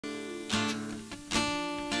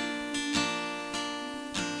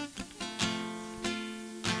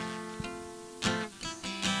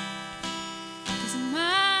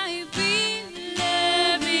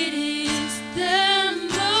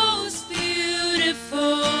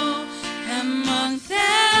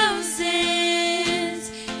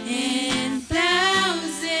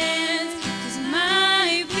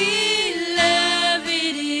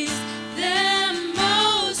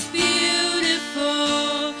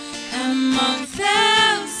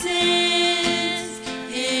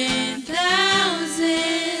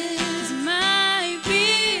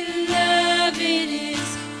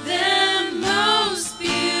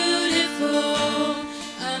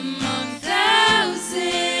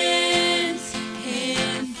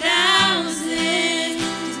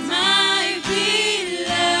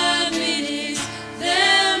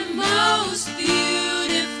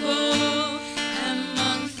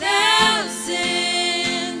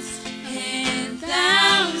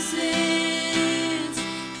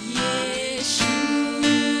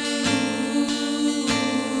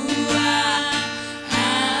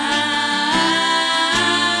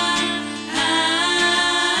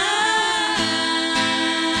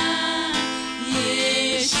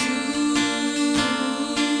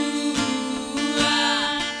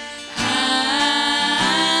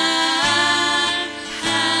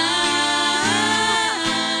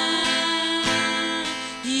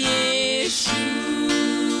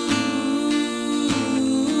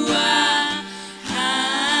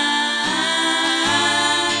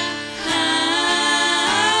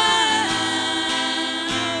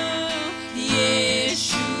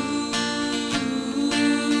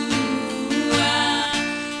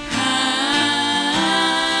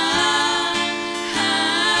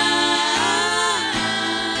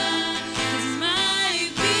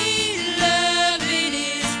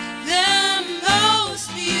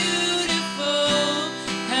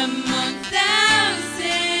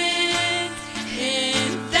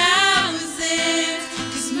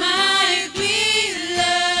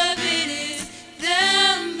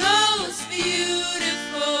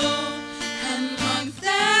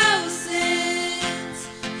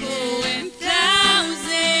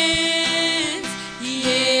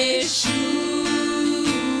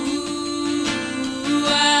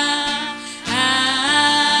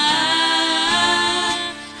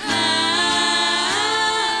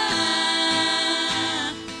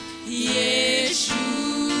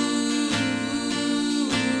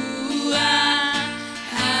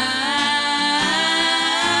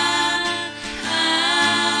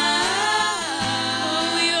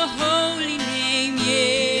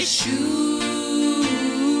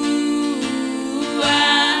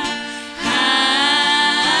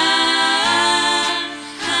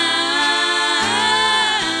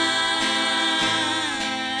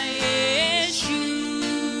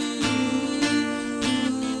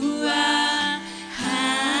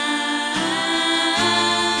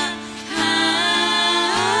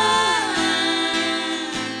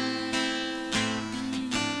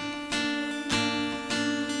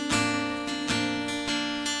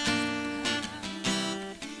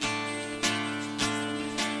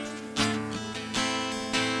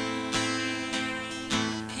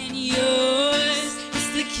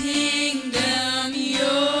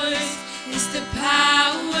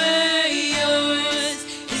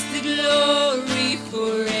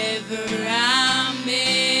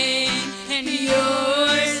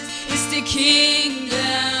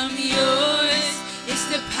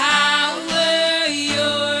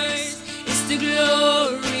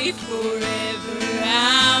glory forever.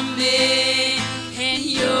 Amen. And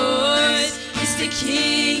yours is the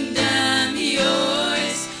kingdom,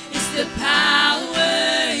 yours is the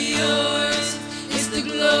power, yours is the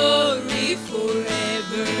glory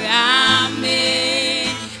forever.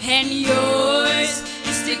 Amen. And yours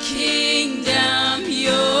is the kingdom,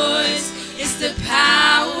 yours is the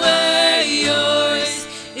power, yours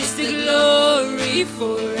is the glory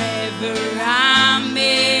forever.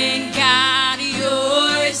 Amen. God,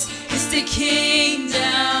 yours is the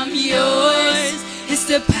kingdom, yours is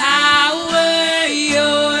the power,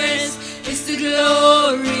 yours is the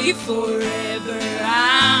glory forever.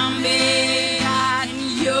 Amen. God,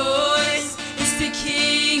 yours is the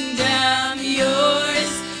kingdom,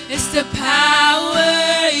 yours is the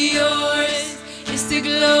power, yours is the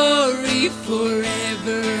glory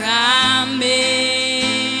forever. Amen.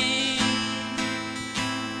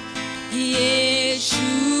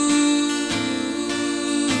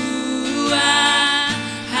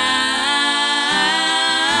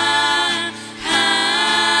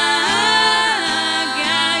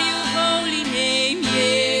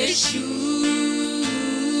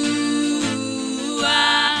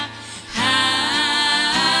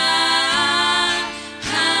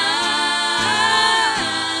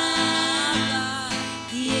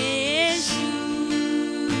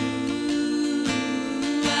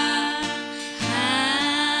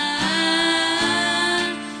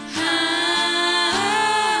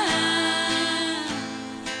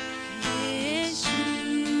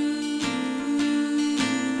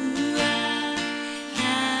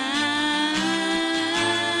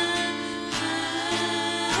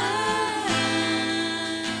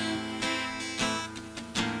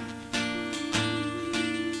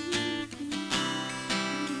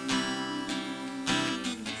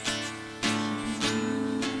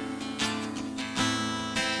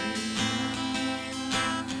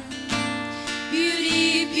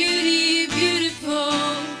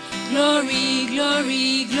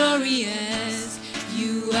 Glory, glorious,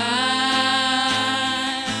 you are,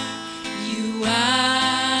 you are.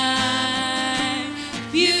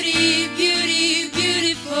 Beauty, beauty,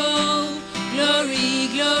 beautiful, glory,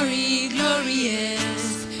 glory,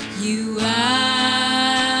 glorious, you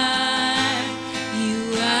are,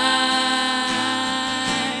 you are.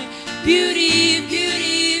 Beauty,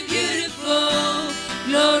 beauty, beautiful,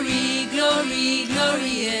 glory, glory,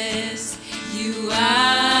 glorious, you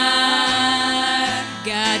are.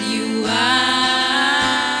 God, you are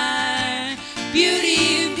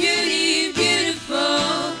beauty, beauty,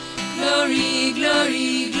 beautiful, glory,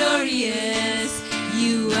 glory, glorious.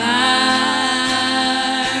 You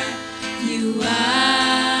are, you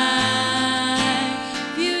are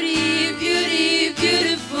beauty, beauty,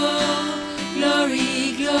 beautiful,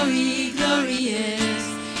 glory, glory, glorious.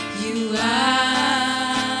 You are,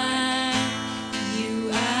 you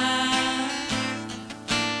are.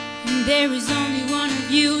 There is only one of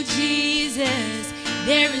you, Jesus.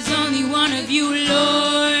 There is only one of you,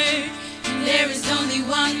 Lord. There is only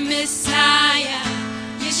one Messiah,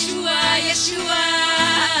 Yeshua, Yeshua.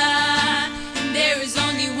 And there is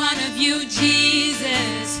only one of you,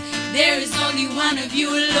 Jesus. There is only one of you,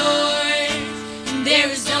 Lord. And there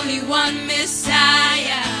is only one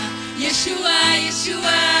Messiah, Yeshua,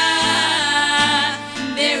 Yeshua.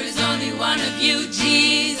 And there is only one of you,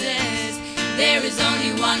 Jesus. There is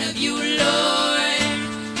only one of you, Lord.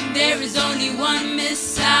 There is only one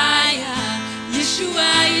Messiah,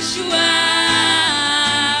 Yeshua, Yeshua.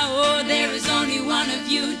 Oh, there is only one of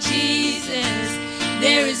you, Jesus.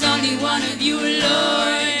 There is only one of you,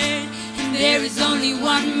 Lord. And there is only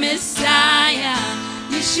one Messiah,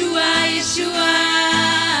 Yeshua, Yeshua.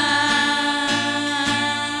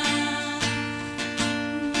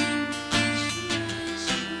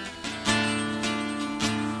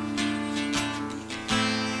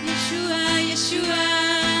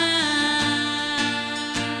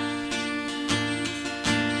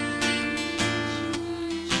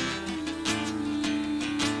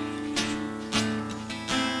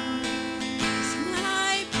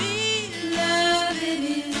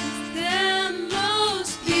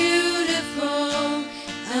 Beautiful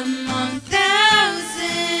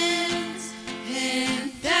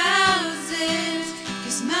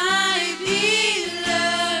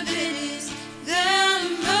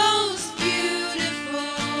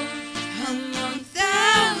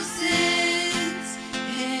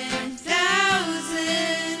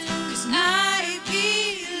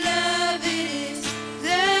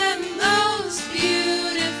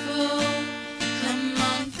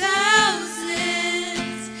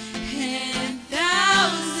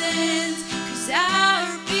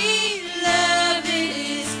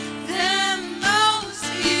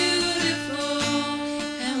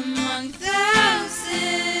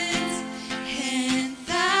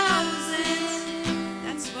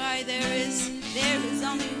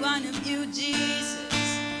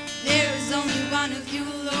you,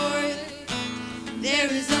 Lord.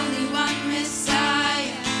 There is only one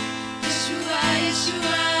Messiah, Yeshua,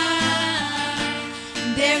 Yeshua.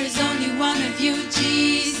 There is only one of you,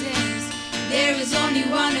 Jesus. There is only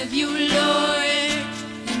one of you, Lord.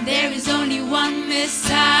 And there is only one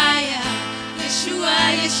Messiah, Yeshua,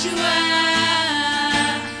 Yeshua.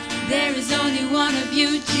 There is only one of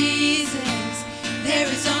you, Jesus. There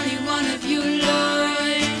is only one of you,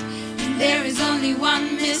 Lord. And there is only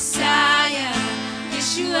one Messiah,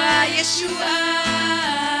 Yeshua, Yeshua.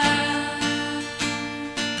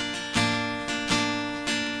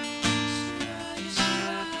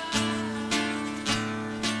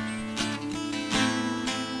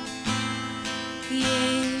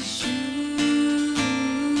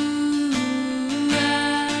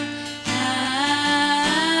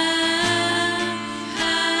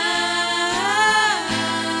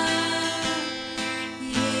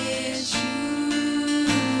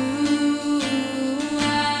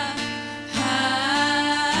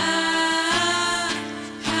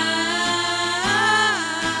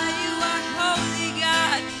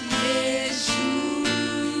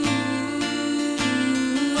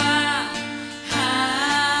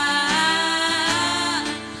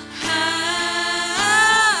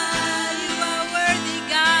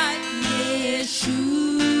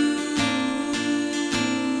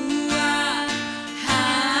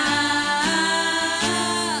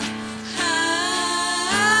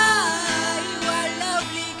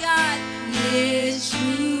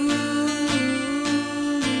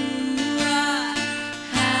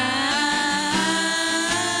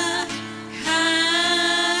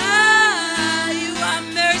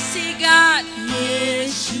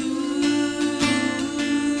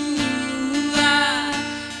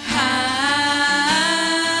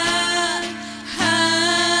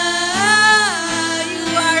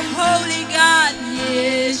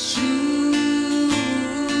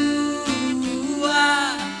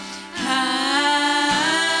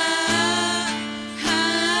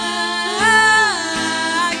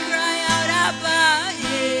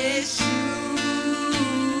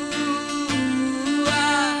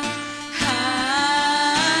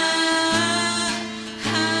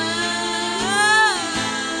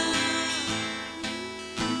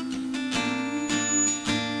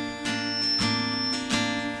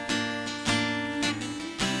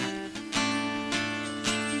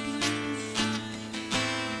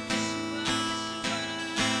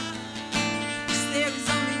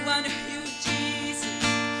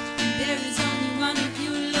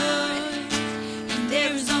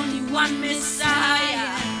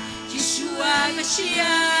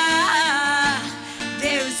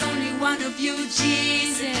 There is only one of you,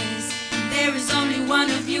 Jesus. There is only one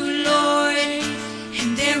of you, Lord.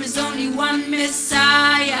 And there is only one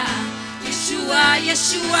Messiah, Yeshua,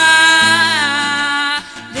 Yeshua.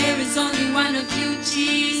 There is only one of you,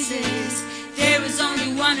 Jesus. There is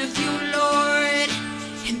only one of you, Lord.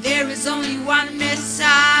 And there is only one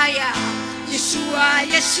Messiah, Yeshua,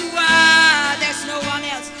 Yeshua. There's no one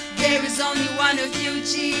else. There is only one of you,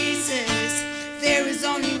 Jesus. There is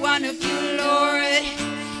only one of you, Lord.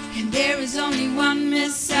 And there is only one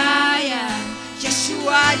Messiah,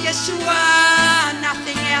 Yeshua, Yeshua.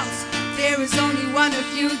 Nothing else. There is only one of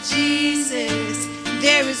you, Jesus.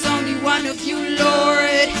 There is only one of you,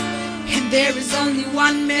 Lord. And there is only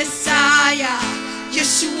one Messiah,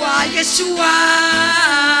 Yeshua, Yeshua.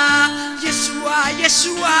 Yeshua,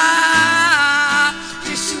 Yeshua.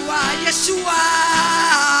 Yeshua, Yeshua.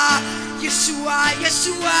 Yeshua,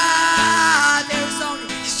 Yeshua. There is only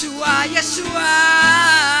Yeshua, Yeshua.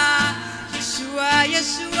 Yeshua,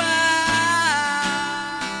 Yeshua.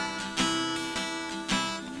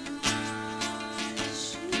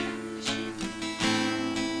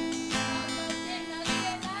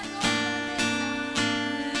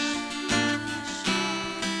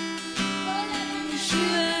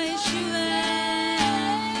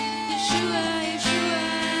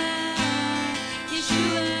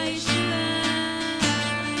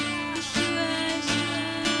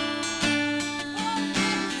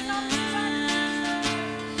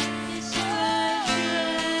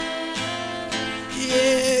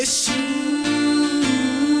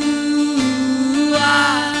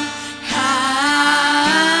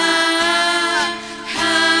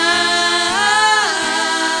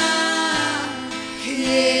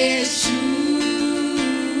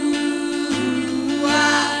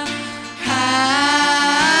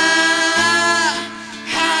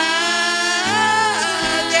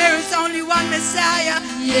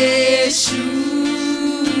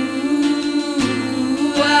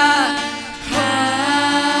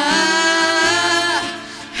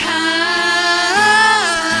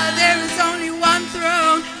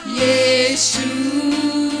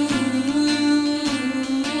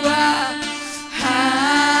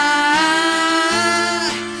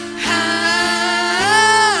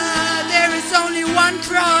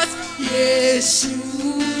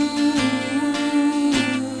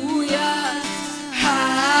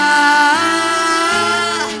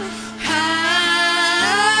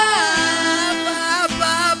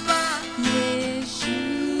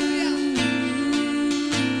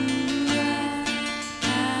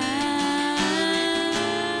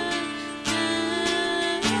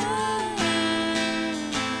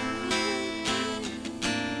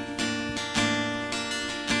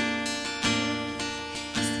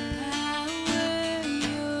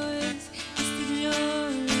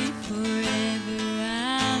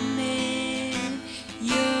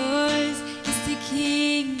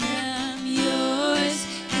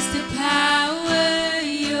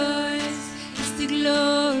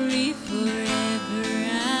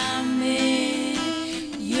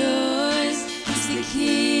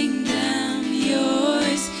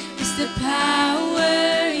 the power.